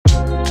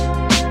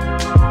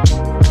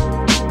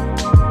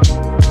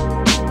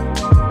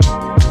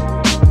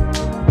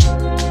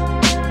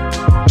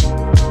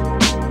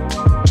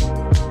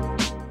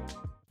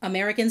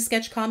American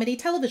sketch comedy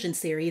television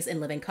series In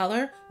Living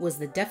Color was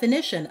the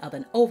definition of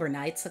an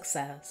overnight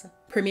success.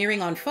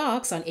 Premiering on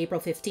Fox on April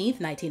 15,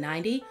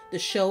 1990, the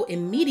show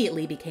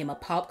immediately became a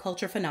pop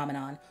culture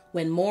phenomenon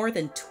when more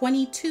than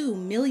 22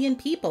 million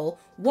people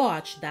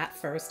watched that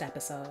first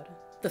episode.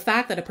 The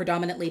fact that a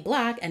predominantly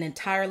Black and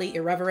entirely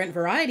irreverent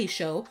variety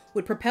show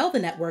would propel the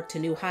network to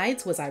new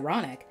heights was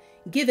ironic,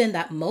 given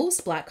that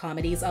most Black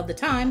comedies of the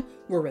time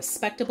were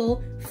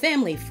respectable,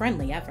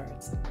 family-friendly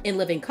efforts. In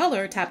Living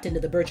Color tapped into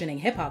the burgeoning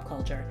hip-hop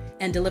culture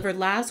and delivered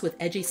laughs with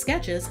edgy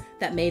sketches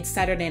that made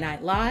Saturday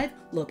Night Live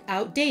look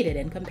outdated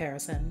in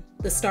comparison.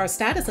 The star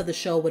status of the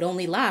show would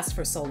only last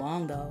for so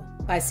long, though.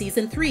 By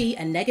season 3,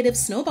 a negative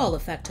snowball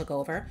effect took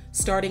over,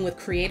 starting with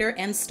creator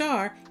and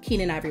star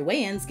Keenen Ivory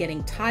Wayans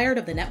getting tired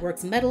of the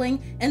network's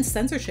meddling and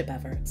censorship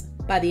efforts.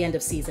 By the end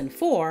of season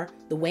 4,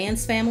 the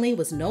Wayans family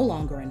was no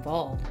longer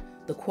involved.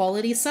 The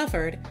quality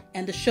suffered,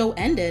 and the show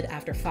ended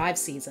after 5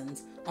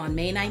 seasons, on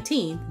May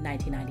 19,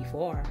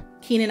 1994.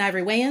 Keenen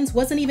Ivory Wayans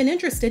wasn't even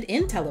interested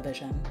in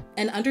television,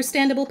 an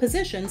understandable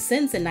position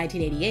since in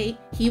 1988,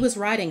 he was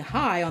riding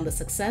high on the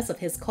success of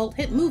his cult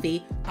hit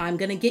movie, I'm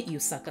Gonna Get You,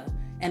 Sucka,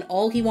 and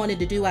all he wanted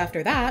to do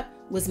after that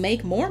was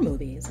make more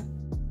movies.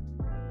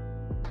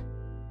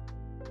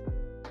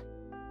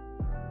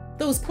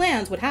 Those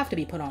plans would have to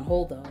be put on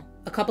hold, though.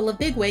 A couple of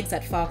bigwigs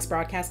at Fox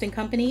Broadcasting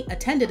Company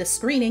attended a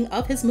screening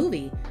of his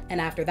movie, and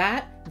after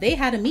that, they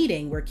had a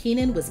meeting where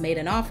Keenen was made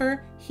an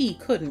offer he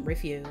couldn't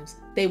refuse.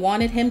 They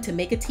wanted him to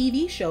make a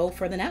TV show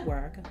for the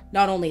network.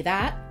 Not only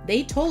that,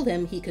 they told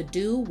him he could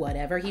do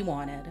whatever he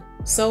wanted.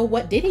 So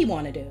what did he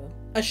want to do?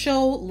 A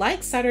show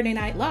like Saturday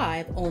Night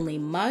Live, only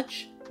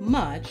much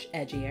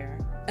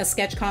edgier. A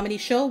sketch comedy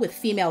show with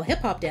female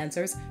hip-hop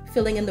dancers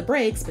filling in the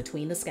breaks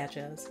between the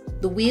sketches.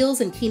 The wheels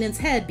in Keenen's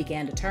head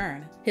began to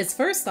turn. His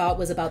first thought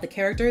was about the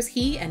characters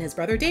he and his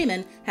brother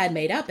Damon had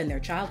made up in their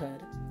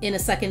childhood. In a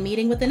second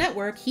meeting with the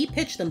network, he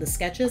pitched them the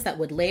sketches that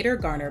would later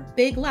garner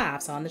big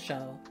laughs on the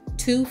show.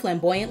 2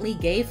 flamboyantly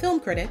gay film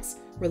critics,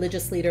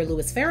 religious leader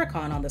Louis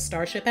Farrakhan on the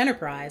Starship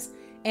Enterprise,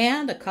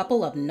 and a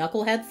couple of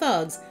knucklehead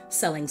thugs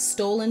selling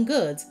stolen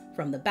goods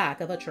from the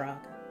back of a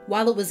truck.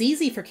 While it was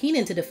easy for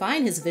Keenen to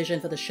define his vision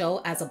for the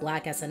show as a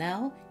Black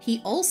SNL, he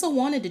also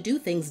wanted to do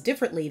things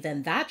differently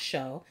than that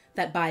show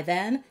that by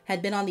then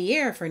had been on the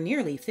air for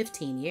nearly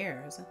 15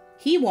 years.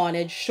 He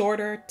wanted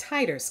shorter,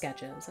 tighter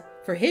sketches.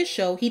 For his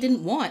show, he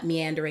didn't want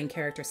meandering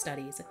character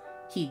studies.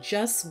 He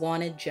just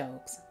wanted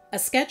jokes. A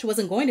sketch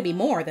wasn't going to be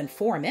more than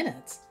 4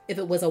 minutes. If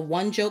it was a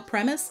one-joke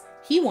premise,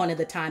 he wanted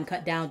the time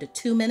cut down to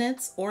 2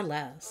 minutes or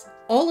less.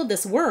 All of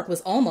this work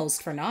was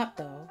almost for naught,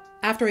 though.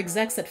 After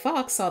execs at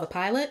Fox saw the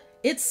pilot,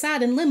 it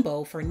sat in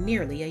limbo for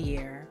nearly a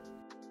year.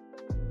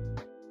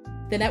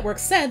 The network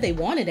said they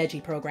wanted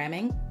edgy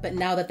programming, but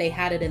now that they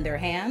had it in their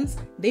hands,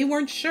 they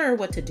weren't sure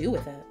what to do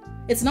with it.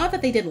 It's not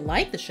that they didn't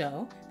like the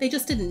show, they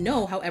just didn't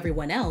know how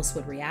everyone else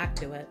would react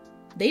to it.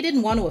 They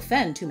didn't want to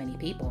offend too many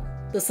people.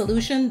 The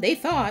solution, they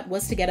thought,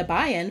 was to get a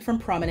buy-in from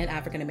prominent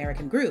African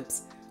American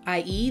groups,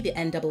 i.e. the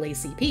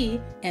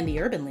NAACP and the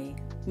Urban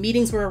League.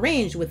 Meetings were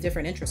arranged with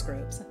different interest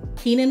groups.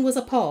 Keenen was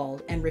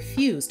appalled and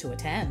refused to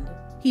attend.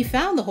 He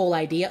found the whole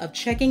idea of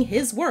checking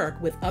his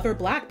work with other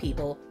Black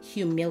people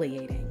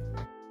humiliating.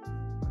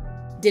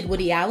 Did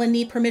Woody Allen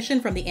need permission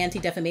from the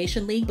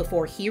Anti-Defamation League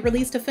before he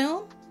released a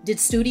film? Did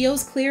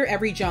studios clear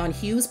every John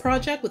Hughes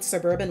project with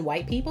suburban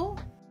white people?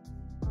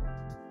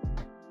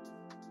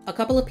 A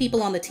couple of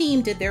people on the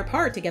team did their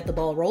part to get the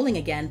ball rolling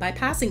again by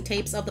passing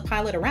tapes of the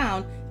pilot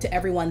around to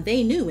everyone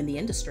they knew in the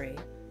industry.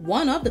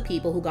 One of the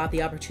people who got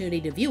the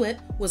opportunity to view it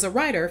was a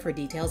writer for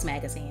Details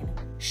magazine.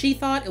 She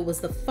thought it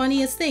was the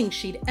funniest thing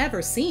she'd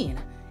ever seen,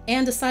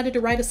 and decided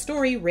to write a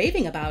story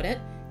raving about it,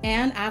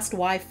 and asked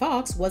why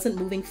Fox wasn't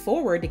moving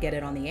forward to get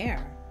it on the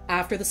air.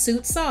 After the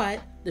suit saw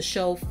it, the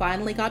show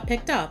finally got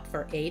picked up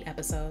for 8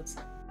 episodes.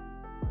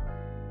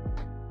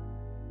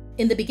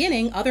 In the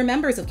beginning, other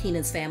members of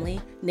Keenen's family,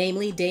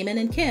 namely Damon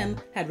and Kim,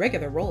 had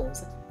regular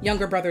roles.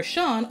 Younger brother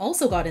Sean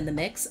also got in the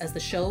mix as the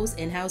show's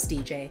in-house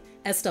DJ,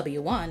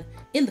 SW1,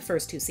 in the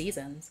first 2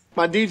 seasons.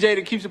 My DJ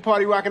that keeps the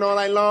party rocking all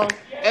night long,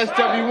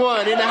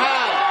 SW1 in the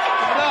house.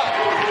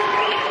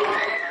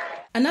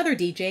 Another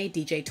DJ,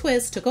 DJ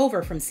Twist, took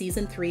over from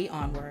season 3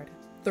 onward.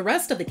 The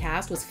rest of the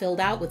cast was filled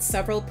out with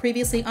several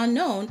previously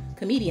unknown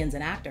comedians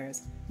and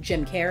actors: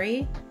 Jim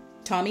Carrey,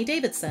 Tommy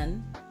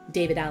Davidson,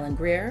 David Alan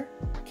Grier,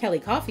 Kelly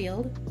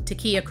Caulfield,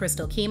 Takia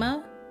Crystal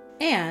Kima,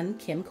 and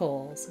Kim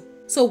Coles.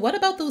 So what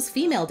about those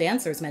female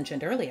dancers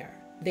mentioned earlier?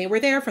 They were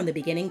there from the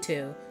beginning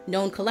too,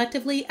 known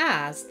collectively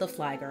as the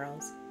Fly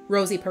Girls.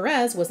 Rosie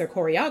Perez was their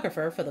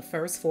choreographer for the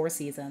first 4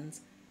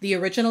 seasons. The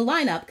original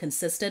lineup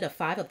consisted of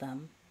 5 of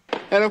them.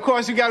 And of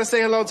course, you gotta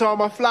say hello to all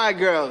my Fly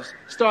Girls.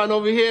 Starting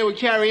over here with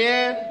Carrie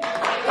Ann,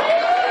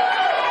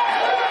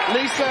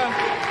 Lisa,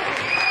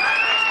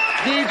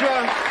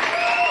 Deidre,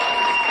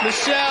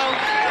 Michelle,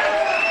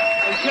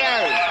 and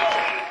Carrie.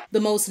 The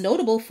most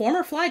notable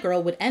former Fly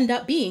Girl would end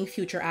up being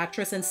future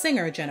actress and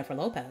singer Jennifer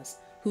Lopez,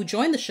 who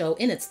joined the show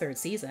in its 3rd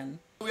season.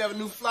 We have a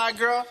new Fly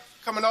Girl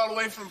coming all the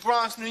way from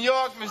Bronx, New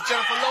York, Miss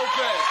Jennifer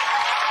Lopez.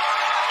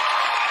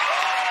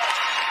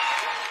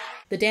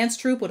 The dance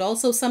troupe would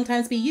also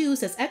sometimes be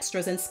used as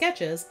extras in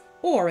sketches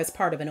or as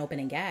part of an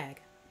opening gag.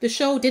 The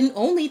show didn't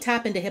only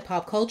tap into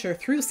hip-hop culture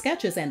through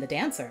sketches and the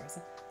dancers.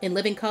 In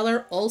Living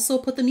Color also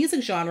put the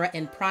music genre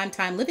in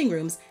primetime living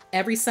rooms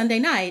every Sunday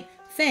night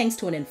thanks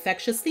to an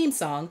infectious theme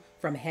song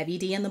from Heavy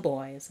D and the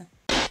Boys.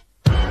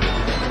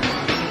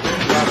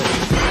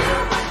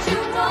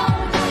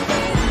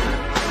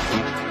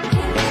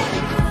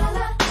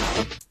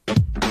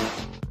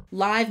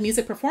 Live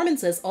music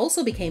performances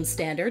also became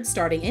standard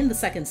starting in the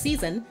second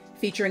season,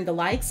 featuring the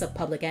likes of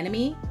Public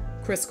Enemy,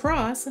 Criss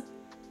Cross,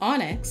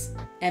 Onyx,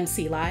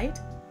 MC Lyte,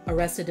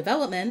 Arrested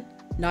Development,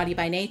 Naughty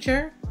by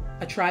Nature,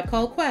 A Tribe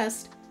Called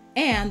Quest,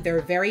 and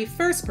their very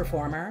first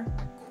performer,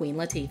 Queen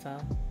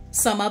Latifah.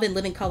 Some of In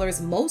Living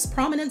Color's most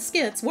prominent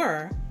skits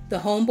were The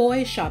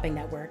Homeboys Shopping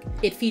Network.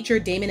 It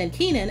featured Damon and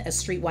Keenen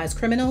as streetwise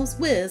criminals,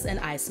 Wiz and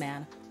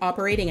Iceman,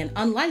 operating an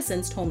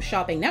unlicensed home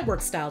shopping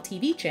network-style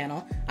TV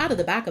channel out of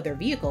the back of their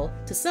vehicle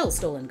to sell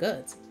stolen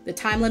goods. The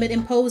time limit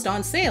imposed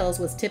on sales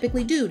was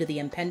typically due to the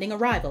impending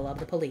arrival of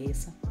the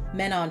police.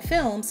 Men on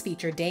Films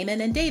featured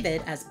Damon and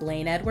David as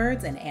Blaine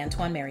Edwards and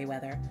Antoine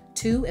Merriweather,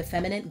 two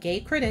effeminate gay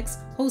critics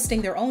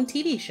hosting their own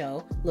TV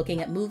show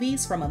looking at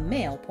movies from a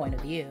male point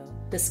of view.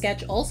 The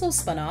sketch also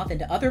spun off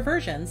into other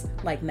versions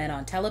like Men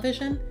on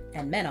Television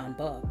and Men on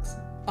Books.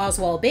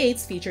 Oswald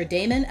Bates featured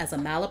Damon as a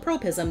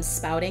malapropism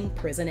spouting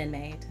prison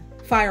inmate.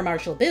 Fire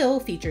Marshal Bill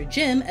featured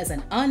Jim as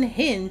an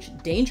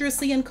unhinged,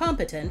 dangerously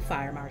incompetent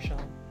fire marshal.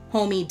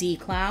 Homie D.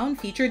 Clown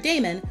featured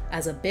Damon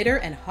as a bitter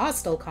and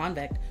hostile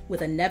convict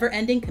with a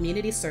never-ending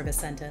community service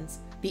sentence.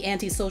 The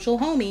antisocial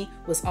homie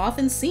was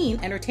often seen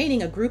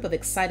entertaining a group of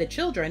excited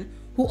children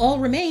who all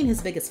remain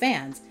his biggest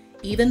fans,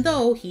 even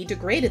though he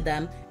degraded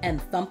them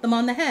and thumped them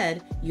on the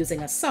head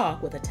using a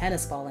sock with a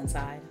tennis ball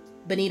inside.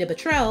 Bonita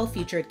Bottrell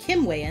featured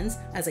Kim Wayans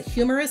as a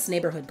humorous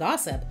neighborhood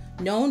gossip,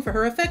 known for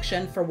her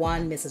affection for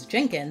one Mrs.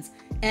 Jenkins,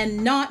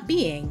 and not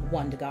being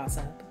one to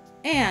gossip.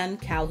 And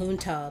Calhoun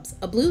Tubbs,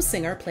 a blues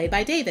singer played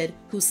by David,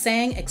 who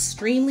sang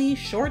extremely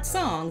short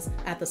songs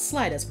at the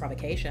slightest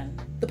provocation.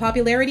 The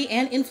popularity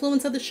and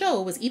influence of the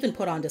show was even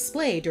put on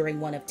display during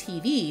one of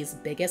TV's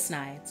biggest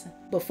nights.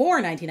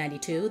 Before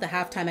 1992, the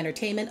halftime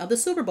entertainment of the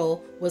Super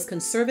Bowl was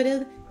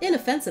conservative,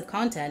 inoffensive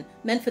content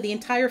meant for the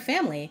entire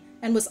family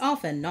and was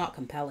often not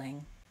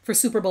compelling. For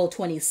Super Bowl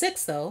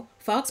 26, though,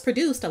 Fox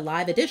produced a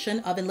live edition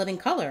of In Living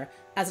Color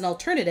as an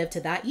alternative to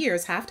that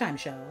year's halftime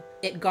show.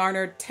 It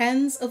garnered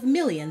tens of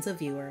millions of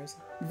viewers.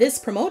 This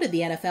promoted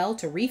the NFL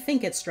to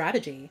rethink its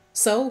strategy.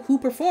 So, who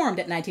performed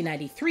at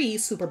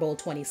 1993's Super Bowl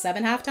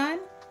 27 halftime?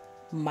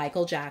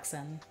 Michael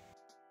Jackson.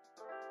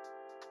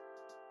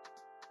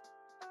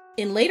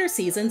 In later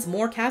seasons,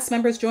 more cast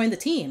members joined the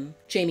team.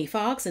 Jamie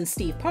Foxx and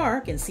Steve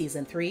Park in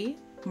Season 3,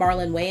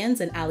 Marlon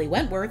Wayans and Ali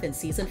Wentworth in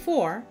Season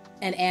 4,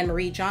 and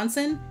Anne-Marie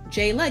Johnson,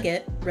 Jay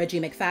Leggett, Reggie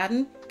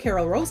McFadden,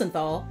 Carol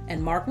Rosenthal,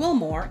 and Mark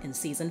Wilmore in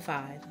Season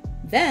 5.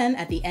 Then,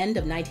 at the end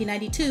of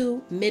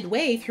 1992,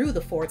 midway through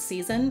the 4th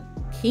season,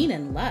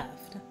 Keenen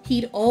left.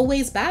 He'd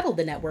always battled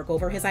the network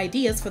over his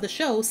ideas for the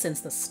show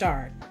since the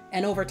start,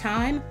 and over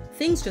time,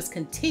 things just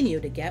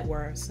continued to get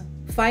worse.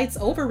 Fights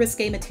over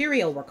risque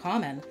material were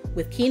common,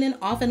 with Keenen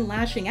often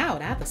lashing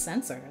out at the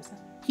censors.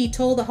 He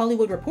told The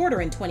Hollywood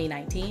Reporter in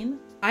 2019,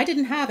 "I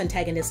didn't have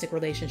antagonistic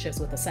relationships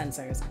with the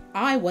censors.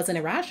 I wasn't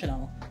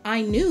irrational.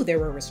 I knew there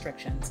were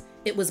restrictions.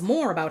 It was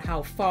more about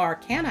how far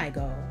can I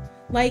go?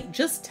 Like,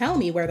 just tell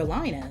me where the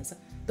line is."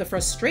 The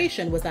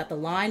frustration was that the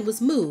line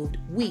was moved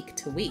week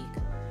to week.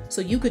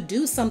 So you could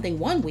do something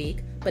one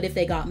week, but if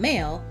they got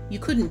mail, you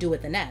couldn't do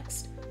it the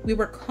next. We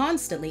were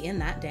constantly in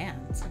that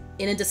dance.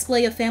 In a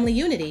display of family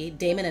unity,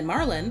 Damon and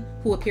Marlon,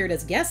 who appeared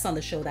as guests on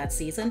the show that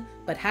season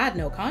but had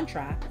no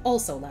contract,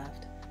 also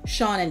left.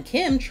 Sean and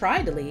Kim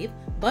tried to leave,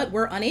 but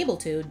were unable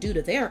to due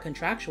to their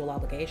contractual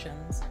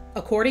obligations.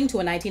 According to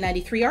a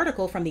 1993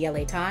 article from the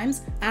LA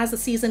Times, as the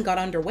season got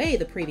underway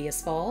the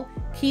previous fall,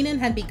 Keenen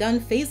had begun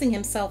phasing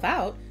himself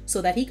out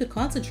so that he could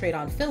concentrate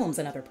on films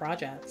and other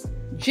projects.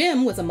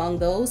 Jim was among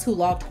those who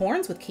locked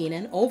horns with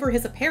Keenen over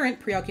his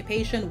apparent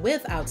preoccupation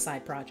with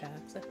outside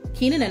projects.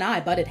 Keenen and I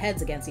butted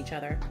heads against each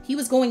other. He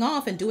was going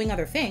off and doing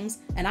other things,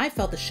 and I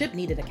felt the ship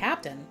needed a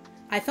captain.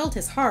 I felt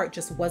his heart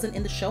just wasn't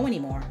in the show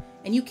anymore,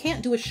 and you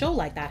can't do a show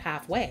like that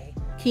halfway.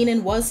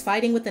 Keenen was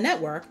fighting with the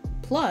network,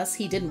 plus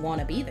he didn't want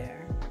to be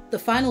there. The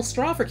final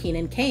straw for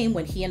Keenen came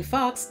when he and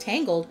Fox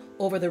tangled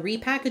over the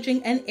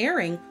repackaging and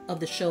airing of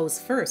the show's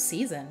first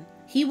season.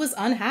 He was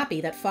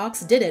unhappy that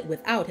Fox did it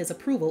without his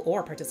approval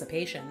or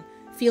participation,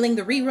 feeling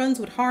the reruns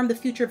would harm the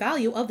future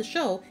value of the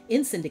show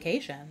in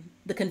syndication.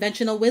 The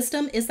conventional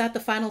wisdom is that the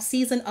final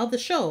season of the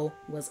show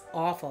was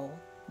awful.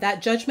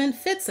 That judgment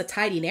fits a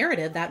tidy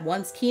narrative that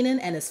once Keenen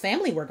and his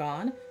family were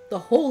gone, the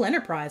whole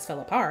enterprise fell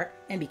apart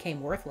and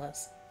became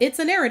worthless. It's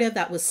a narrative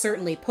that was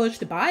certainly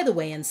pushed by the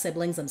Wayans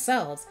siblings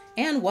themselves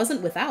and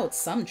wasn't without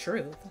some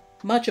truth.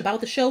 Much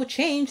about the show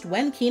changed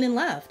when Keenen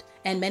left,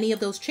 and many of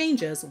those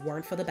changes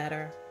weren't for the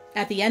better.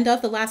 At the end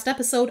of the last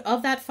episode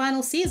of that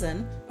final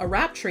season, a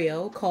rap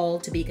trio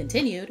called To Be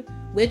Continued,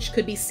 which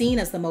could be seen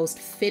as the most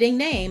fitting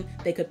name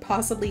they could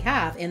possibly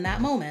have in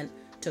that moment,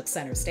 took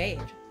center stage.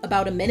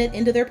 About a minute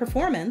into their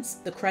performance,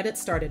 the credits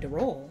started to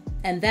roll.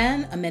 And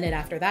then, a minute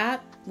after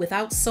that,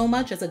 without so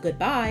much as a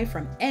goodbye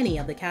from any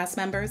of the cast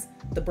members,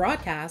 the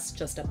broadcast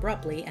just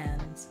abruptly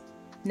ends.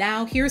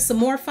 Now, here's some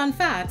more fun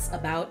facts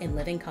about In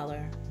Living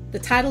Color. The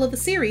title of the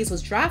series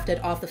was drafted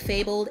off the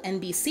fabled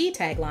NBC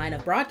tagline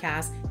of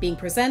broadcasts being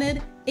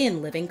presented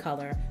in living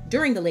color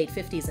during the late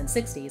 50s and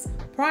 60s,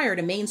 prior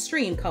to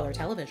mainstream color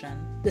television.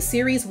 The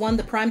series won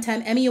the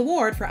Primetime Emmy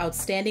Award for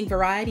Outstanding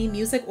Variety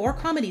Music or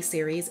Comedy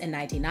Series in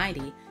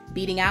 1990,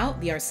 beating out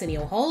The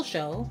Arsenio Hall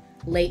Show,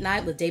 Late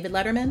Night with David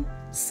Letterman,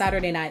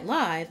 Saturday Night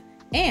Live,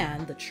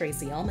 and The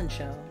Tracy Ullman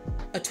Show.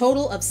 A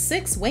total of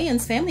 6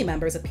 Wayans family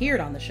members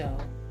appeared on the show.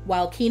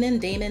 While Keenen,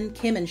 Damon,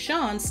 Kim, and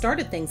Sean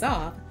started things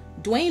off,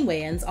 Dwayne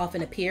Wayans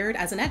often appeared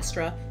as an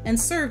extra and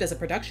served as a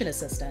production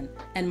assistant,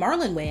 and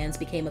Marlon Wayans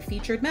became a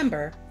featured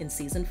member in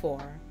season 4.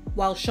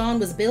 While Sean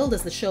was billed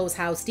as the show's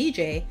house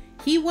DJ,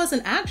 he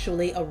wasn't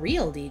actually a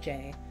real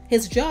DJ.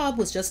 His job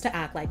was just to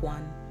act like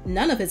one.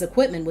 None of his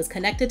equipment was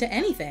connected to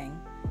anything.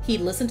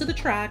 He'd listen to the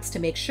tracks to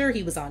make sure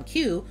he was on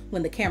cue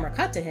when the camera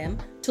cut to him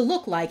to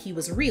look like he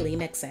was really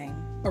mixing.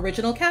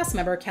 Original cast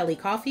member Kelly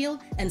Caulfield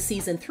and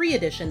season 3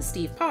 addition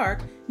Steve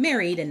Park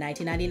married in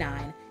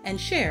 1999 and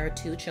shared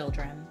 2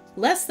 children.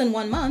 Less than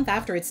 1 month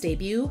after its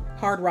debut,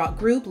 hard rock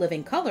group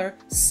Living Color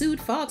sued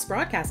Fox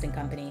Broadcasting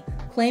Company,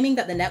 claiming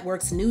that the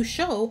network's new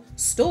show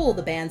stole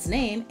the band's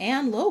name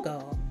and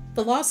logo.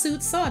 The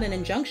lawsuit sought an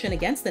injunction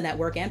against the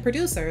network and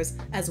producers,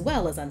 as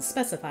well as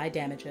unspecified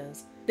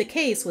damages. The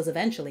case was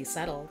eventually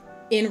settled.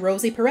 In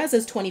Rosie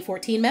Perez's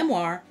 2014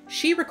 memoir,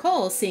 she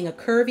recalls seeing a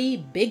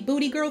curvy, big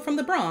booty girl from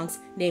the Bronx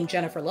named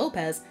Jennifer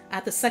Lopez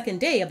at the second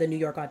day of the New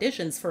York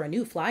auditions for a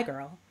new Fly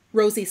Girl.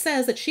 Rosie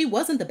says that she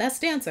wasn't the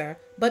best dancer,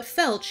 but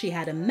felt she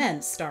had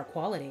immense star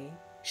quality.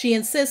 She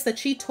insists that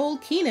she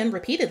told Keenen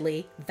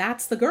repeatedly,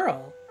 "That's the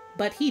girl,"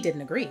 but he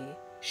didn't agree.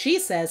 She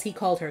says he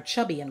called her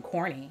chubby and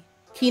corny.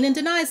 Keenen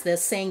denies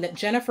this, saying that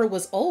Jennifer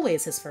was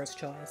always his first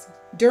choice.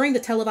 During the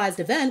televised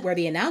event where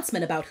the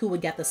announcement about who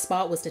would get the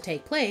spot was to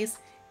take place,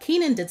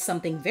 Keenen did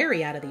something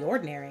very out of the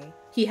ordinary.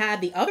 He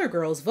had the other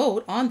girls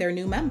vote on their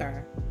new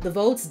member. The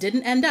votes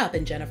didn't end up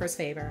in Jennifer's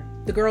favor.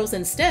 The girls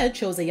instead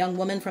chose a young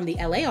woman from the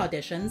LA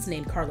auditions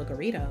named Carla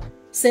Garrido.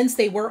 Since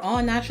they were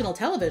on national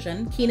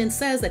television, Keenen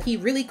says that he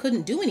really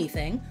couldn't do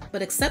anything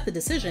but accept the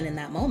decision in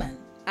that moment.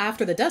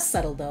 After the dust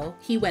settled, though,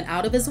 he went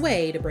out of his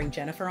way to bring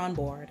Jennifer on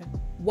board.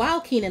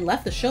 While Keenen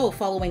left the show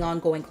following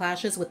ongoing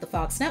clashes with the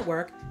Fox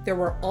network, there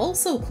were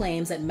also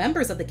claims that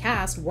members of the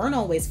cast weren't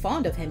always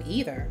fond of him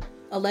either,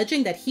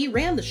 alleging that he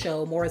ran the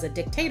show more as a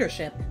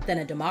dictatorship than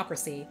a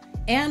democracy,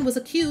 and was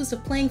accused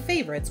of playing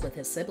favorites with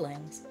his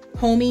siblings.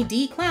 Homie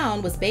D.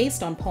 Clown was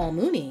based on Paul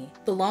Mooney.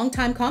 The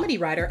longtime comedy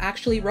writer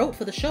actually wrote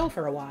for the show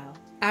for a while.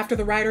 After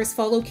the writers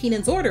followed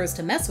Keenen's orders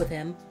to mess with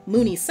him,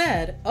 Mooney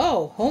said,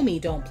 "Oh,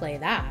 homie, don't play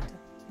that."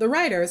 The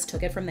writers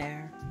took it from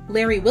there.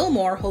 Larry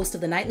Wilmore, host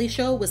of The Nightly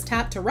Show, was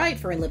tapped to write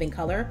for In Living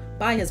Color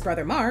by his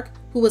brother Mark,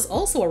 who was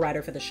also a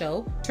writer for the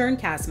show turned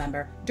cast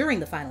member during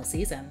the final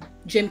season.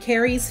 Jim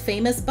Carrey's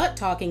famous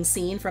butt-talking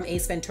scene from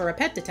Ace Ventura: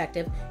 Pet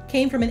Detective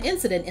came from an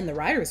incident in the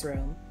writer's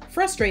room.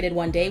 Frustrated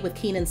one day with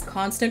Keenen's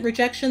constant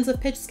rejections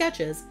of pitched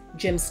sketches,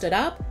 Jim stood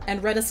up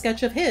and read a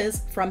sketch of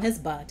his from his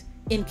butt,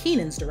 in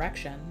Keenen's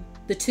direction.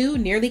 The two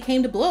nearly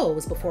came to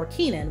blows before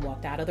Keenen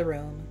walked out of the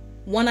room.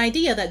 One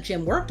idea that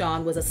Jim worked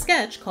on was a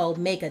sketch called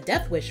Make a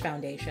Death Wish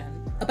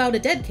Foundation, about a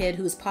dead kid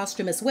whose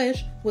posthumous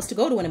wish was to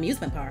go to an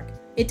amusement park.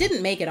 It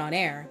didn't make it on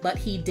air, but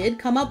he did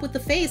come up with the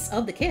face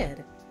of the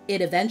kid.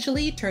 It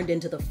eventually turned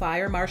into the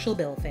Fire Marshal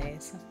Bill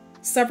face.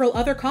 Several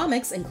other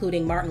comics,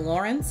 including Martin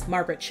Lawrence,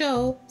 Margaret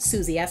Cho,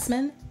 Susie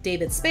Essman,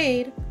 David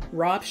Spade,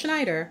 Rob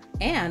Schneider,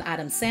 and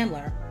Adam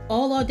Sandler,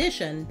 all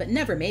auditioned but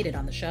never made it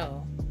on the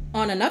show.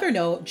 On another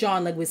note,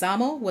 John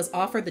Leguizamo was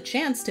offered the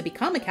chance to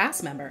become a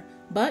cast member,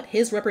 but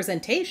his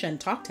representation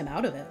talked him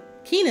out of it.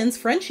 Keenen's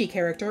Frenchie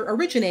character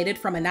originated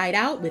from a night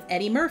out with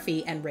Eddie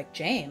Murphy and Rick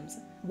James.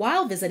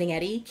 While visiting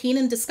Eddie,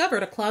 Keenen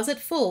discovered a closet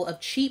full of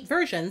cheap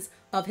versions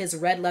of his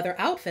red leather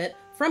outfit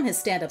from his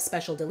stand-up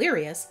special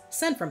Delirious,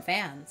 sent from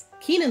fans.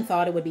 Keenen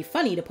thought it would be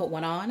funny to put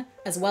one on,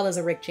 as well as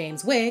a Rick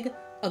James wig,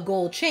 a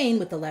gold chain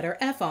with the letter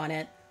F on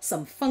it,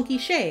 some funky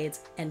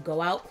shades, and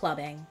go out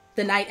clubbing.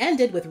 The night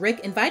ended with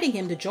Rick inviting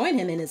him to join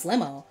him in his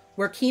limo,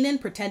 where Keenen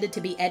pretended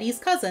to be Eddie's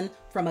cousin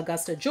from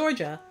Augusta,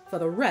 Georgia, for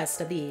the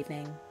rest of the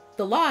evening.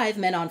 The live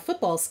Men on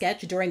Football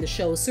sketch during the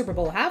show's Super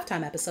Bowl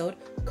halftime episode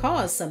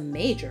caused some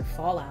major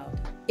fallout.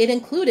 It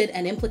included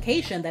an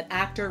implication that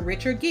actor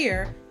Richard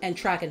Gere and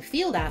track and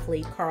field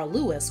athlete Carl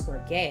Lewis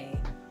were gay,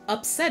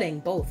 upsetting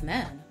both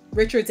men.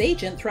 Richard's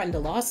agent threatened a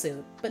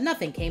lawsuit, but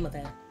nothing came of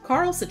it.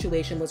 Carl's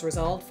situation was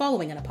resolved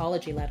following an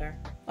apology letter.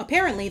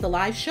 Apparently, the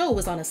live show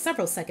was on a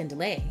several-second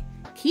delay.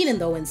 Keenen,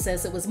 though,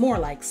 insists it was more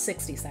like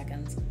 60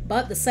 seconds,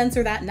 but the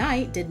censor that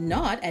night did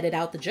not edit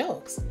out the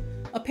jokes,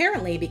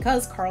 apparently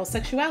because Carl's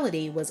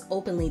sexuality was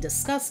openly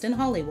discussed in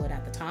Hollywood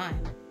at the time.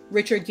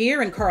 Richard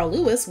Gere and Carl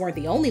Lewis weren't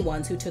the only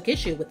ones who took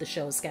issue with the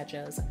show's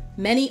sketches.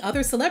 Many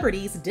other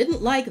celebrities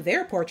didn't like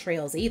their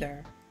portrayals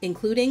either,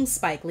 including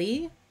Spike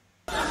Lee,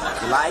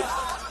 You like?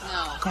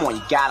 No. Come on,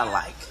 you gotta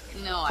like.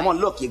 No, Come on,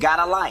 look, you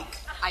gotta like.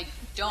 I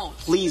don't.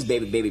 Please,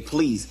 baby, baby,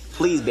 please.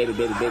 Please, baby,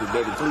 baby, baby,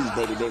 baby, please,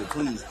 baby, baby,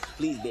 please.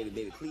 Please, baby,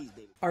 baby, please,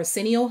 baby.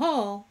 Arsenio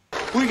Hall.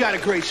 We got a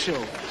great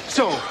show.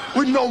 So,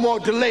 with no more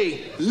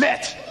delay,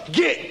 let's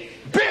get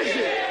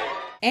busy!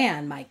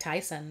 And Mike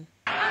Tyson.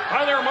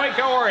 Hi there, Mike.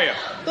 How are you?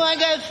 So I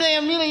gotta say,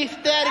 I'm really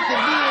ecstatic to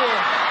be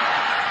here.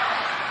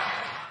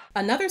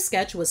 Another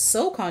sketch was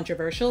so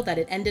controversial that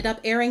it ended up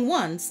airing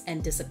once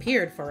and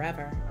disappeared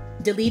forever.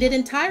 Deleted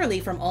entirely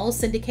from all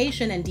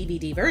syndication and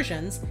DVD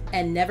versions,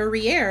 and never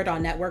re-aired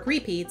on network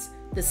repeats,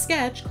 the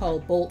sketch,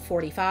 called Bolt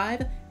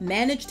 45,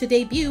 managed to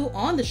debut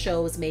on the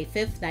show's May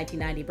 5th,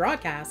 1990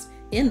 broadcast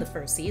in the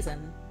first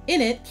season. In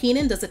it,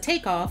 Keenen does a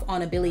takeoff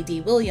on a Billy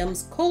D.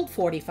 Williams Colt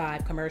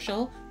 45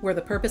 commercial, where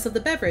the purpose of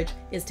the beverage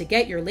is to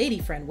get your lady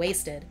friend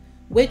wasted,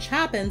 which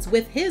happens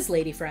with his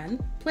lady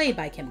friend, played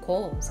by Kim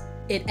Coles.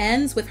 It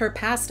ends with her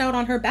passed out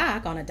on her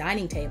back on a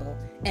dining table,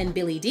 and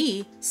Billy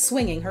D.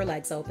 swinging her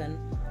legs open,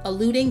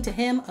 alluding to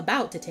him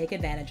about to take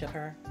advantage of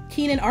her.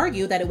 Keenen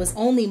argued that it was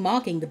only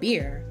mocking the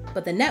beer,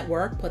 but the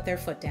network put their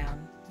foot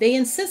down. They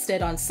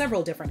insisted on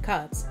several different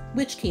cuts,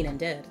 which Keenen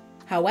did.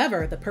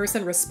 However, the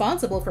person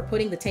responsible for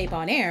putting the tape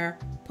on air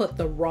put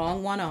the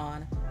wrong one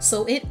on,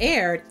 so it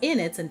aired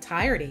in its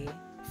entirety.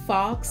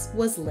 Fox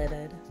was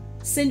livid.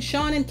 Since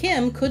Sean and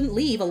Kim couldn't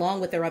leave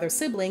along with their other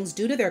siblings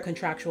due to their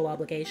contractual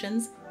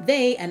obligations,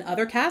 they and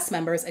other cast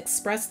members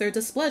expressed their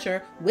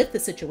displeasure with the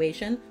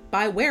situation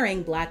by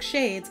wearing black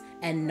shades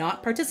and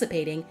not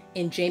participating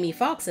in Jamie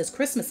Foxx's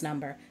Christmas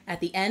number at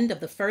the end of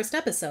the first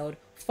episode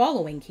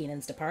following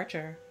Keenan's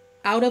departure.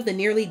 Out of the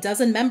nearly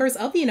dozen members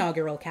of the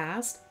inaugural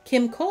cast,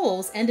 Kim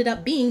Coles ended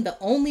up being the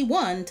only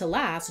one to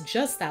last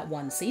just that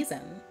one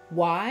season.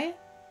 Why?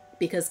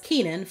 Because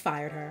Keenen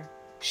fired her.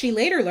 She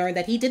later learned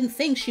that he didn't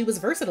think she was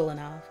versatile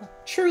enough.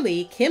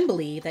 Truly, Kim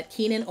believed that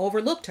Keenen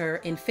overlooked her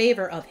in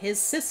favor of his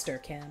sister,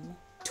 Kim.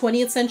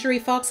 20th Century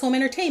Fox Home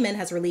Entertainment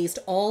has released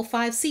all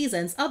 5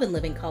 seasons of In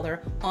Living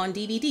Color on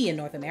DVD in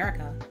North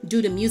America.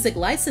 Due to music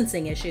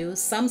licensing issues,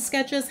 some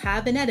sketches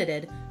have been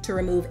edited to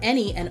remove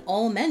any and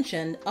all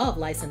mention of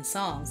licensed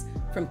songs,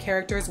 from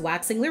characters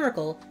waxing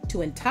lyrical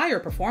to entire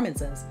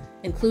performances,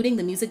 including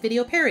the music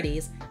video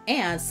parodies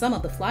and some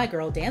of the Fly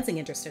Girl dancing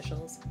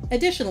interstitials.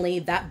 Additionally,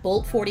 that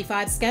Bolt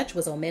 45 sketch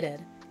was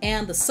omitted,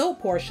 and the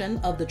soap portion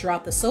of the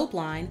Drop the Soap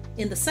line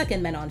in the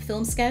second Men on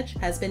Film sketch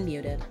has been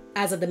muted.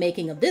 As of the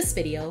making of this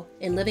video,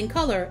 In Living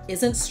Color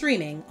isn't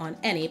streaming on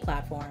any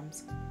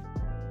platforms.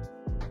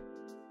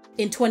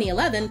 In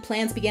 2011,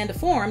 plans began to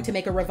form to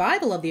make a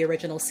revival of the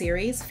original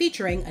series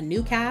featuring a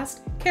new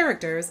cast,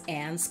 characters,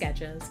 and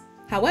sketches.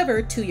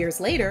 However, 2 years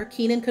later,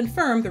 Keenen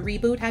confirmed the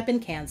reboot had been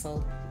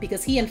canceled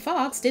because he and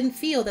Fox didn't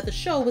feel that the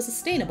show was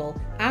sustainable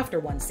after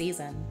one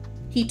season.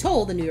 He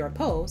told the New York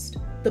Post,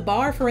 "The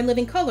bar for In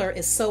Living Color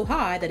is so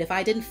high that if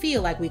I didn't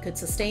feel like we could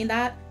sustain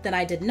that, then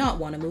I did not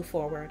want to move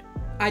forward.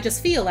 I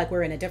just feel like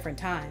we're in a different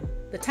time.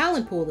 The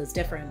talent pool is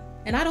different,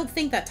 and I don't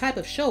think that type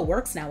of show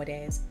works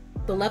nowadays.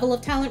 The level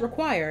of talent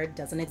required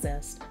doesn't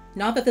exist.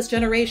 Not that this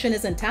generation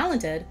isn't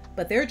talented,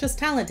 but they're just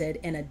talented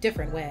in a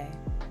different way."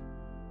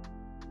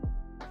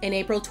 In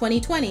April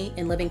 2020,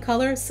 In Living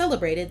Color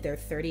celebrated their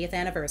 30th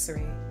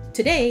anniversary.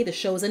 Today, the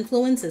show's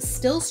influence is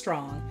still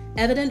strong,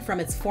 evident from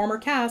its former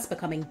cast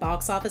becoming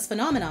box office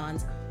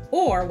phenomenons,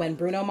 or when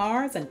Bruno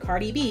Mars and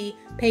Cardi B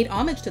paid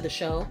homage to the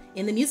show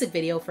in the music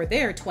video for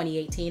their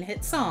 2018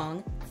 hit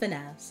song,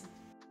 Finesse.